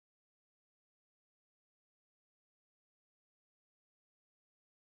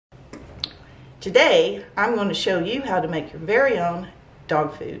Today, I'm going to show you how to make your very own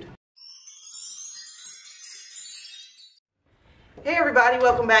dog food. Hey everybody,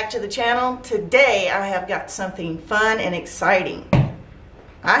 welcome back to the channel. Today I have got something fun and exciting.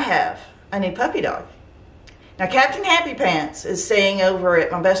 I have a new puppy dog. Now Captain Happy Pants is staying over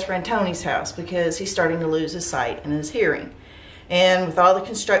at my best friend Tony's house because he's starting to lose his sight and his hearing. And with all the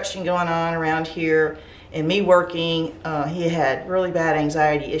construction going on around here and me working, he had really bad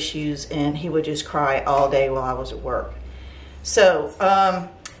anxiety issues and he would just cry all day while I was at work. So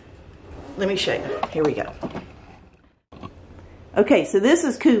let me show you. Here we go. Okay, so this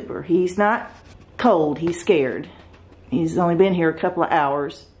is Cooper. He's not cold, he's scared. He's only been here a couple of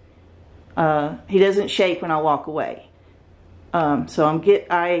hours. He doesn't shake when I walk away. So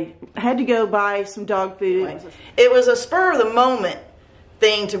I had to go buy some dog food. It was a spur of the moment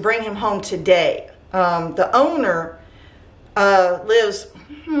thing to bring him home today. The owner lives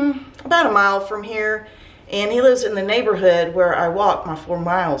about a mile from here, and he lives in the neighborhood where I walk my 4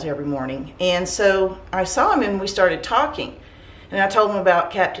 miles every morning. And so I saw him and we started talking. And I told him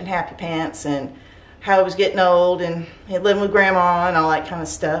about Captain Happy Pants and how he was getting old and he lived with Grandma and all that kind of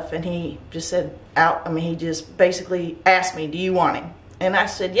stuff. And he just said he just basically asked me, do you want him? And I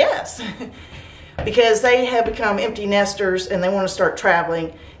said yes. Because they have become empty nesters and they want to start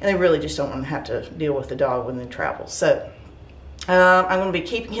traveling and they really just don't want to have to deal with the dog when they travel. So I'm going to be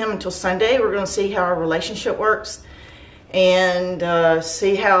keeping him until Sunday. We're going to see how our relationship works and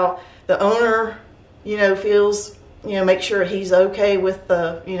see how the owner, feels. Make sure he's okay with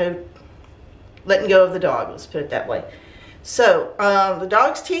the, letting go of the dog. Let's put it that way. So, the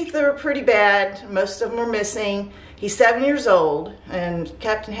dog's teeth are pretty bad. Most of them are missing. He's 7 years old, and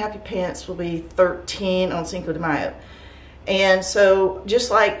Captain Happy Pants will be 13 on Cinco de Mayo. And so, just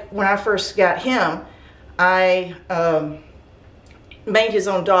like when I first got him, I made his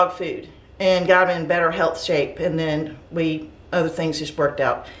own dog food and got him in better health shape, and then other things just worked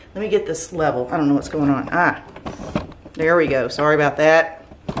out. Let me get this level. I don't know what's going on. There we go. Sorry about that.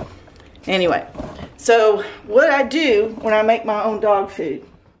 Anyway, so what I do when I make my own dog food,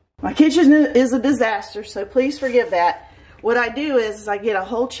 my kitchen is a disaster, so please forgive that. What I do is I get a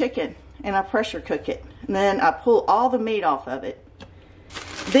whole chicken and I pressure cook it. And then I pull all the meat off of it.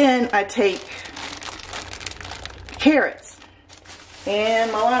 Then I take carrots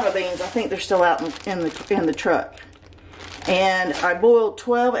and my lima beans. I think they're still out in the truck. And I boil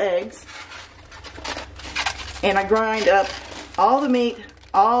 12 eggs. And I grind up all the meat,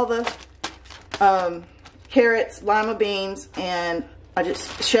 all the carrots, lima beans, and I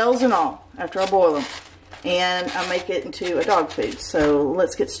just, shells and all, after I boil them. And I make it into a dog food. So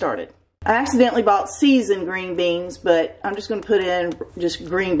let's get started. I accidentally bought seasoned green beans, but I'm just going to put in just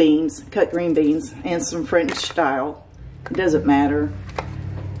green beans, cut green beans, and some French style. It doesn't matter.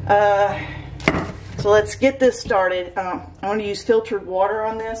 So let's get this started. I'm going to use filtered water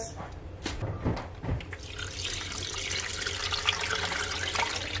on this.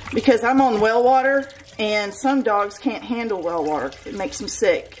 Because I'm on well water, and some dogs can't handle well water. It makes them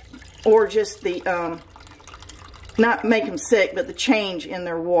sick. Or just the, not make them sick, but the change in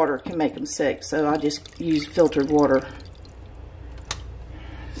their water can make them sick. So I just use filtered water.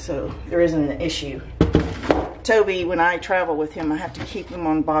 So there isn't an issue. Toby, when I travel with him, I have to keep him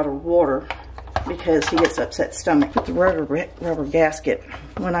on bottled water because he gets upset stomach. With the rubber gasket,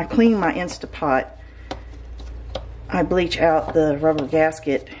 when I clean my Instapot, I bleach out the rubber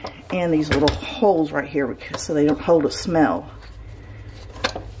gasket and these little holes right here so they don't hold a smell,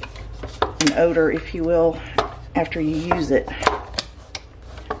 an odor, if you will, after you use it.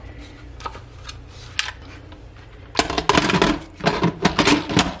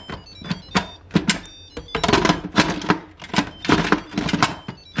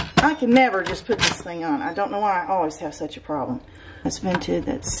 I can never just put this thing on. I don't know why I always have such a problem. That's vented,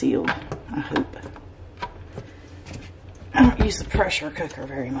 that's sealed, I hope. I don't use the pressure cooker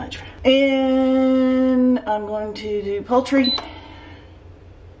very much. And I'm going to do poultry.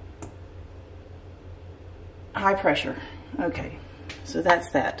 High pressure. Okay, so that's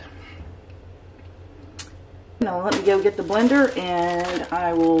that. Now let me go get the blender and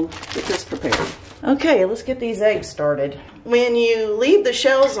I will get this prepared. Okay, let's get these eggs started. When you leave the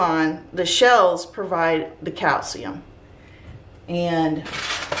shells on, the shells provide the calcium. And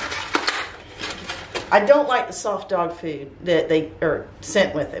I don't like the soft dog food that they are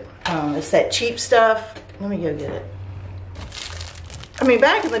sent with it. It's that cheap stuff. Let me go get it. I mean,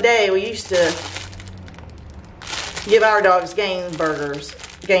 back in the day, we used to give our dogs Gaines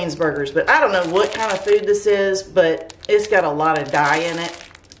burgers, but I don't know what kind of food this is, but it's got a lot of dye in it,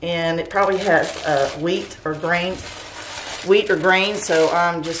 and it probably has wheat or grains. wheat or grain, so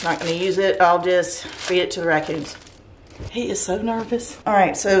I'm just not going to use it. I'll just feed it to the raccoons. He is so nervous. All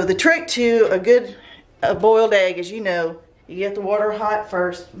right, so the trick to a good boiled egg, as you know, you get the water hot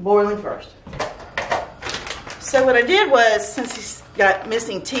first, boiling first. So what I did was, since he's got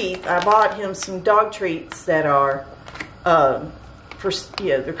missing teeth, I bought him some dog treats that are,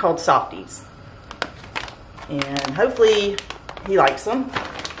 they're called softies. And hopefully he likes them.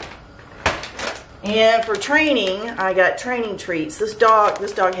 And for training, I got training treats. This dog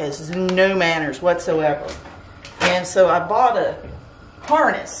has no manners whatsoever. And so I bought a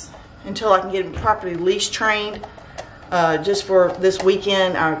harness until I can get him properly leash trained. Just for this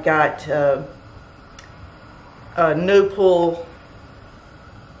weekend, I've got a no-pull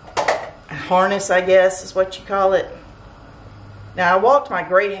harness, I guess is what you call it. Now, I walked my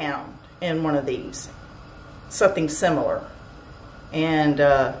greyhound in one of these, something similar, and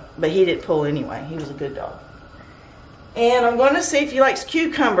but he didn't pull anyway. He was a good dog. And I'm going to see if he likes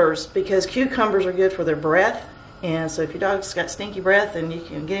cucumbers, because cucumbers are good for their breath. And so if your dog's got stinky breath and you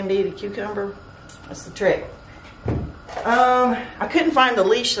can get him to eat a cucumber, that's the trick. I couldn't find the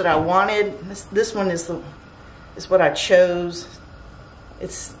leash that I wanted. This one is what I chose.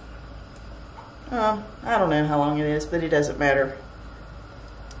 It's I don't know how long it is, but it doesn't matter.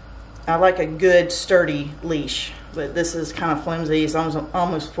 I like a good sturdy leash, but this is kind of flimsy. It's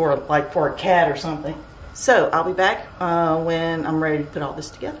almost for a cat or something. So I'll be back when I'm ready to put all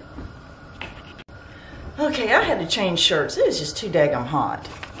this together. Okay, I had to change shirts. It was just too daggum hot.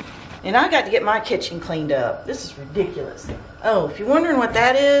 And I got to get my kitchen cleaned up. This is ridiculous. Oh, if you're wondering what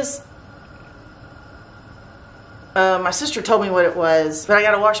that is, my sister told me what it was, but I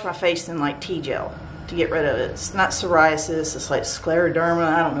got to wash my face in like tea gel to get rid of it. It's not psoriasis, it's like scleroderma.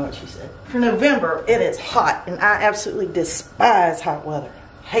 I don't know what she said. For November, it is hot, and I absolutely despise hot weather.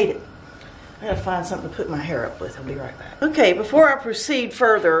 Hate it. I gotta find something to put my hair up with. I'll be right back. Okay, before I proceed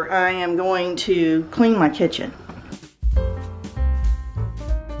further, I am going to clean my kitchen.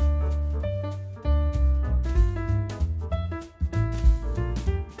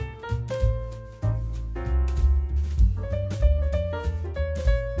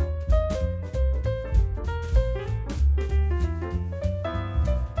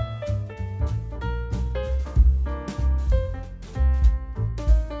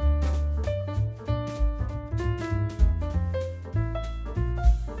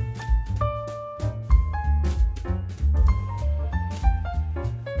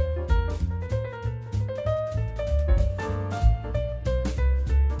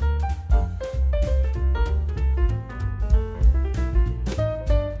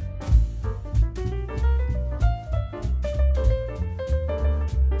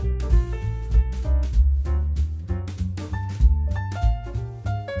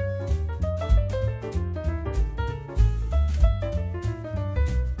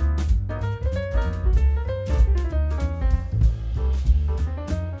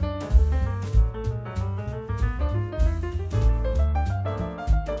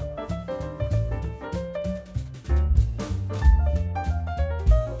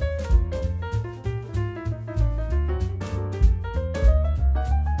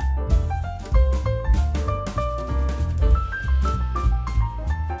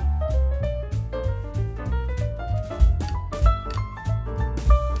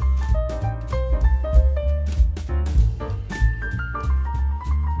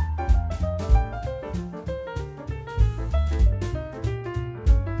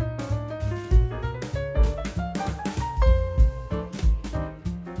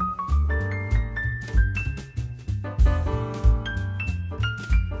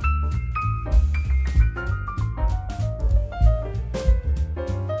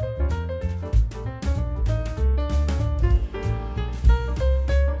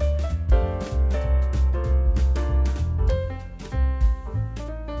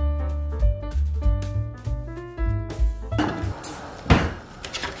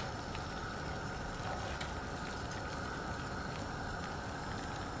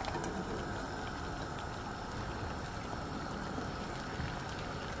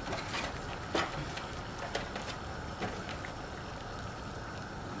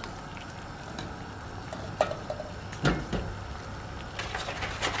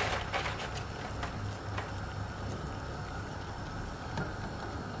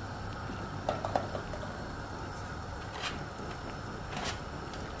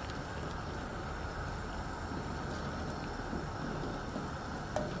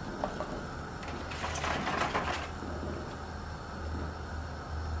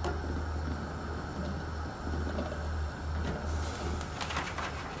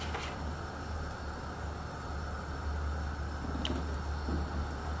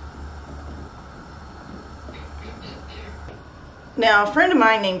 Now, a friend of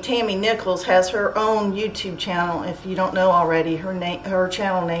mine named Tammy Nichols has her own YouTube channel. If you don't know already, her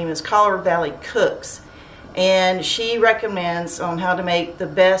channel name is Collar Valley Cooks, and she recommends on how to make the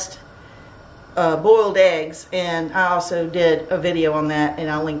best boiled eggs, and I also did a video on that, and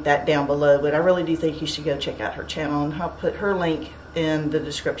I'll link that down below. But I really do think you should go check out her channel, and I'll put her link in the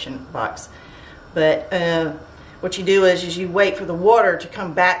description box. But what you do is you wait for the water to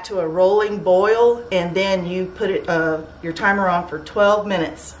come back to a rolling boil, and then you put it your timer on for 12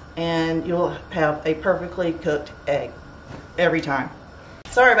 minutes, and you'll have a perfectly cooked egg every time.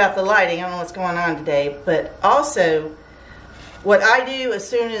 Sorry about the lighting, I don't know what's going on today, but also what I do as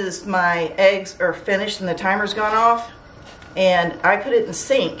soon as my eggs are finished and the timer's gone off, and I put it in the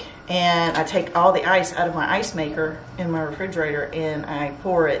sink, and I take all the ice out of my ice maker in my refrigerator, and I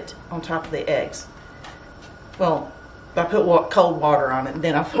pour it on top of the eggs. Well, I put cold water on it, and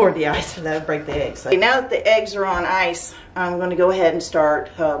then I pour the ice, and that'll break the eggs. So now that the eggs are on ice, I'm going to go ahead and start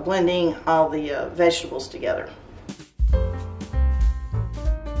blending all the vegetables together.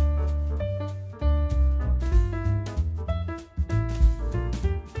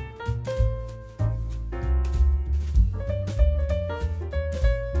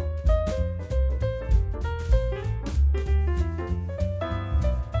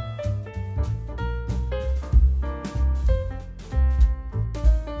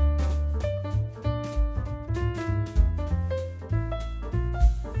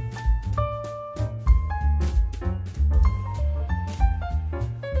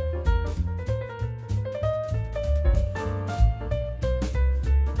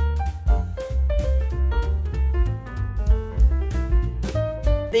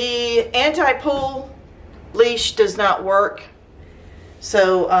 The anti-pull leash does not work,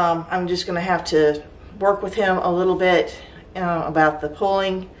 so I'm just going to have to work with him a little bit about the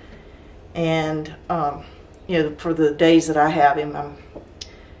pulling, and you know, for the days that I have him,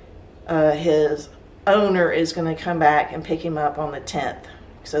 his owner is going to come back and pick him up on the 10th.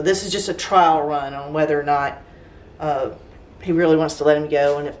 So this is just a trial run on whether or not he really wants to let him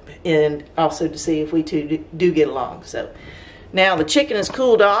go, and also to see if we two do get along. So now the chicken is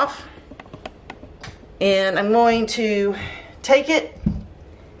cooled off, and I'm going to take it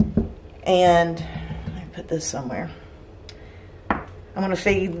and let me put this somewhere. I'm going to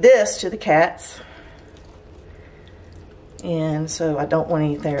feed this to the cats, and so I don't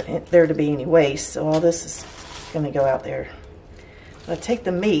want there to be any waste, so all this is going to go out there. I take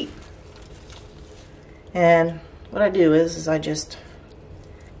the meat, and what I do is I just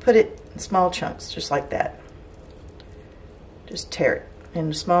put it in small chunks, just like that. Just tear it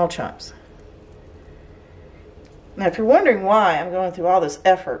into small chunks. Now, if you're wondering why I'm going through all this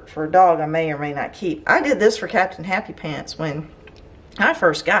effort for a dog I may or may not keep, I did this for Captain Happy Pants when I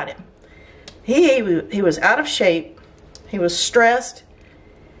first got him. He was out of shape. He was stressed.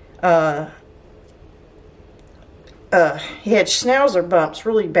 He had Schnauzer bumps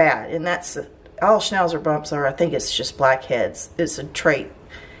really bad, and that's all Schnauzer bumps are. I think it's just blackheads. It's a trait.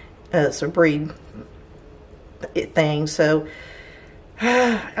 It's a breed thing. So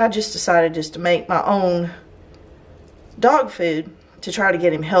I just decided just to make my own dog food to try to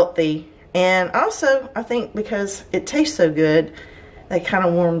get him healthy, and also I think because it tastes so good, that kind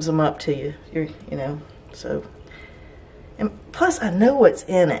of warms them up to you. You know, so, and plus I know what's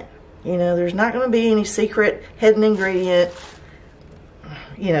in it. You know, there's not going to be any secret hidden ingredient,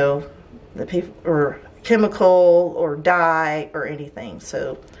 you know, that people, or chemical or dye or anything.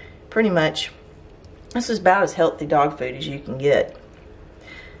 So pretty much this is about as healthy dog food as you can get.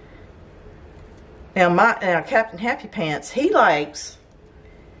 Now Captain Happy Pants, he likes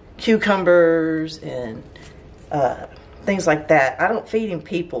cucumbers and things like that. I don't feed him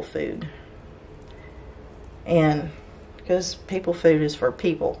people food, and because people food is for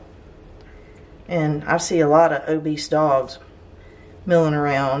people. And I see a lot of obese dogs milling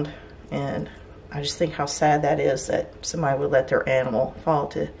around, and I just think how sad that is that somebody would let their animal fall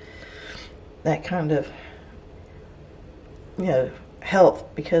to that kind of, you know, health,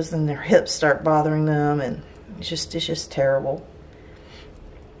 because then their hips start bothering them, and it's just terrible.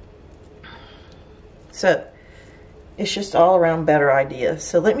 So it's just all around better idea.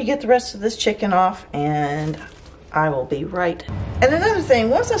 So let me get the rest of this chicken off, and I will be right. And another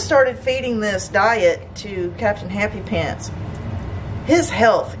thing, once I started feeding this diet to Captain Happy Pants, his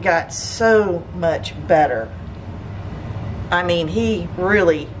health got so much better. I mean, he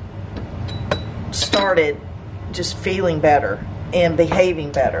really started just feeling better and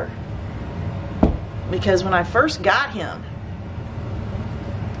behaving better. Because when I first got him,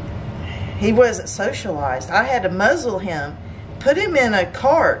 he wasn't socialized. I had to muzzle him, put him in a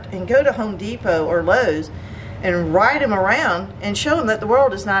cart, and go to Home Depot or Lowe's and ride him around and show him that the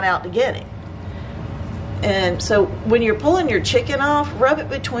world is not out to get him. And so when you're pulling your chicken off, rub it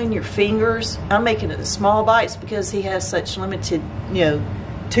between your fingers. I'm making it in small bites because he has such limited,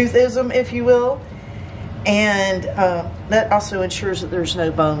 toothism, if you will. And that also ensures that there's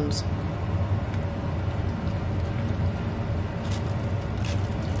no bones.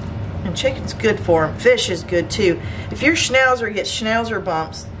 And chicken's good for him. Fish is good too. If your Schnauzer gets Schnauzer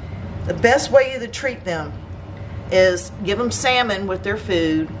bumps, the best way to treat them is give them salmon with their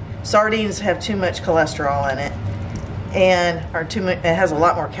food. Sardines have too much cholesterol in it, and it has a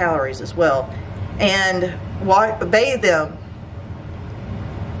lot more calories as well. And bathe them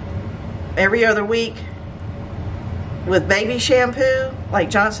every other week with baby shampoo, like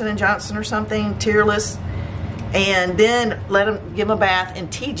Johnson & Johnson or something, tearless, and then give them a bath in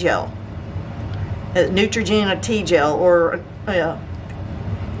tea gel, Neutrogena tea gel, or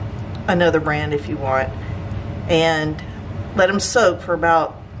another brand if you want, and let them soak for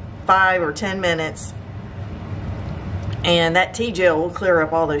about 5 or 10 minutes, and that tea gel will clear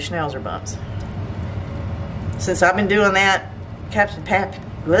up all those Schnauzer bumps. Since I've been doing that, Captain Happy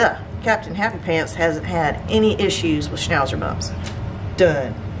Pants hasn't had any issues with Schnauzer bumps.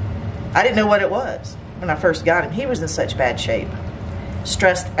 Done. I didn't know what it was when I first got him. He was in such bad shape,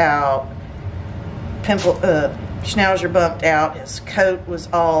 stressed out, Schnauzer bumped out. His coat was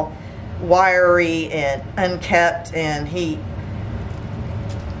all wiry and unkept, and he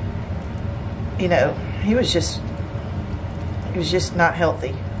was just not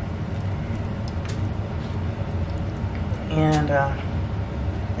healthy.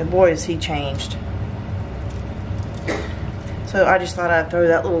 And boy, has he changed. So I just thought I'd throw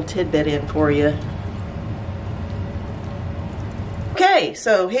that little tidbit in for you. Okay,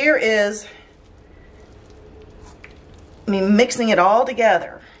 so here is me mixing it all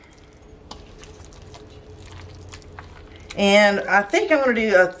together. And I think I'm going to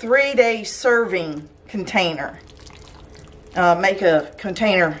do a 3-day serving container. Make a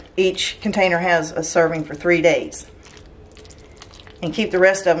container. Each container has a serving for 3 days. And keep the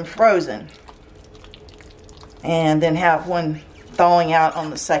rest of them frozen. And then have one thawing out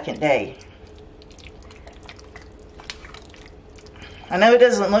on the 2nd day. I know it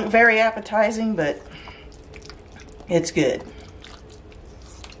doesn't look very appetizing, but it's good.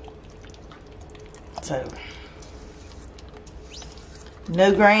 So,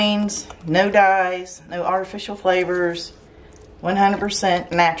 no grains, no dyes, no artificial flavors,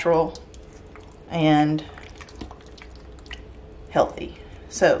 100% natural and healthy.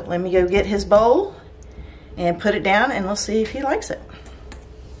 So let me go get his bowl and put it down, and we'll see if he likes it.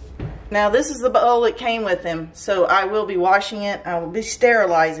 Now this is the bowl that came with him, so I will be washing it. I will be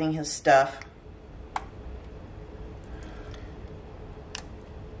sterilizing his stuff.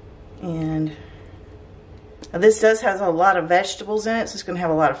 And this has a lot of vegetables in it, so it's going to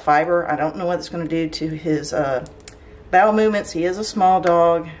have a lot of fiber. I don't know what it's going to do to his bowel movements. He is a small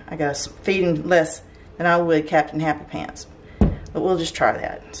dog. I got to feed him less than I would Captain Happy Pants. But we'll just try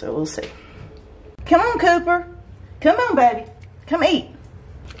that, so we'll see. Come on, Cooper. Come on, baby. Come eat.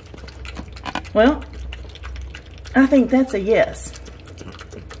 Well, I think that's a yes.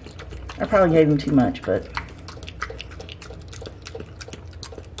 I probably gave him too much, but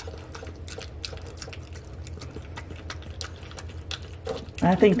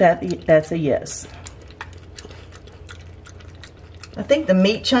I think that's a yes. I think the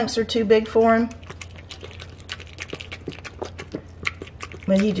meat chunks are too big for him.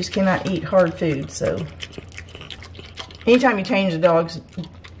 But he just cannot eat hard food, so anytime you change the dog's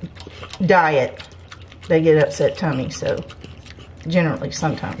diet, they get upset tummy, so generally,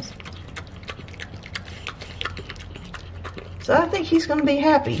 sometimes. So I think he's going to be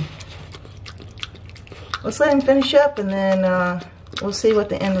happy. Let's let him finish up, and then we'll see what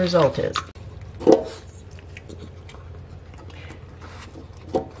the end result is.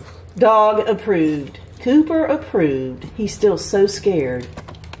 Dog approved. Cooper approved. He's still so scared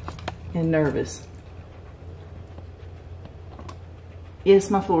and nervous.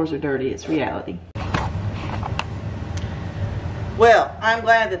 Yes, my floors are dirty. It's reality. Well, I'm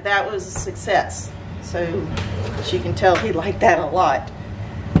glad that that was a success. So she can tell he liked that a lot.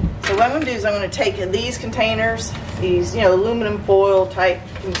 So what I'm going to do is I'm going to take these containers, these aluminum foil type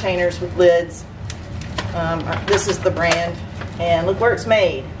containers with lids. This is the brand, and look where it's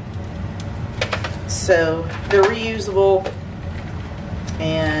made. So they're reusable,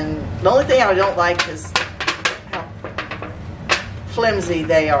 and the only thing I don't like is how flimsy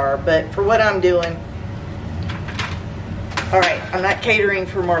they are, but for what I'm doing, alright, I'm not catering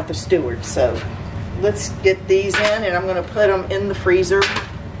for Martha Stewart, so let's get these in, and I'm going to put them in the freezer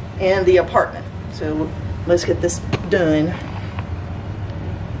in the apartment. So let's get this done.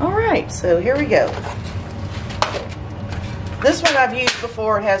 All right, so here we go. This one I've used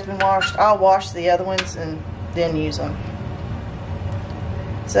before, it has been washed. I'll wash the other ones and then use them.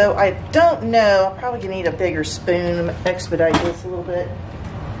 So I don't know, I'm probably gonna need a bigger spoon to expedite this a little bit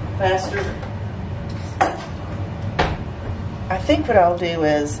faster. I think what I'll do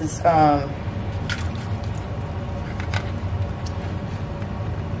is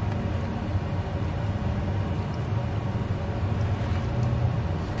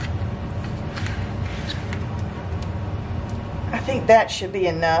I think that should be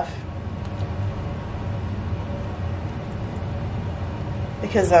enough.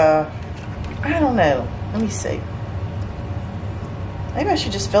 Because, I don't know. Let me see. Maybe I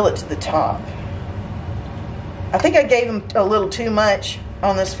should just fill it to the top. I think I gave them a little too much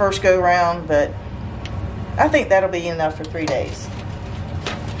on this first go round, but I think that'll be enough for 3 days.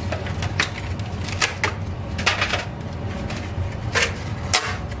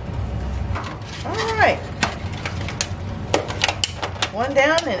 All right. One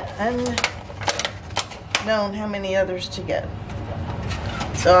down and unknown how many others to go.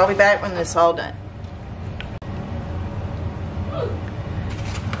 So I'll be back when this is all done.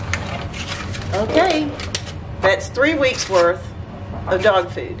 Okay, that's 3 weeks worth of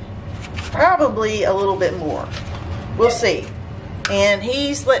dog food. Probably a little bit more. We'll see. And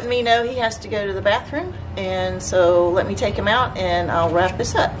he's letting me know he has to go to the bathroom. And so let me take him out and I'll wrap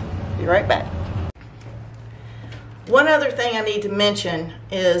this up. Be right back. One other thing I need to mention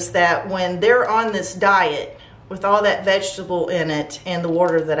is that when they're on this diet, with all that vegetable in it and the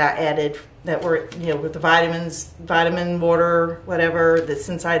water that I added that were, you know, with the vitamins, vitamin water, whatever that's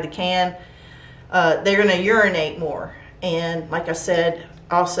inside the can, they're going to urinate more. And like I said,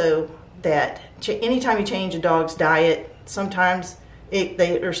 also that anytime you change a dog's diet, sometimes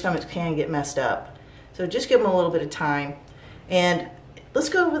their stomachs can get messed up. So just give them a little bit of time. And let's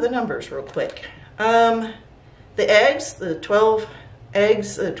go over the numbers real quick. The eggs, the 12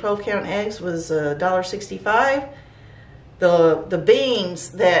 eggs, 12 count eggs was $1.65. The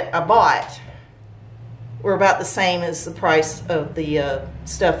beans that I bought were about the same as the price of the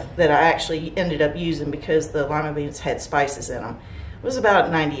stuff that I actually ended up using because the lima beans had spices in them. It was about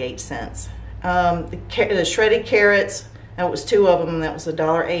 98 cents. The shredded carrots, that was 2 of them, that was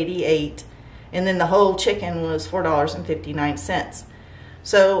 $1.88. And then the whole chicken was $4.59.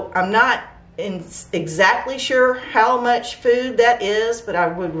 So I'm not exactly sure how much food that is, but I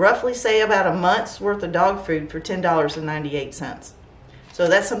would roughly say about a month's worth of dog food for $10.98. So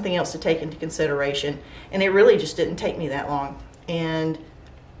that's something else to take into consideration. And it really just didn't take me that long. And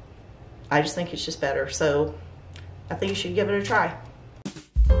I just think it's just better. So I think you should give it a try.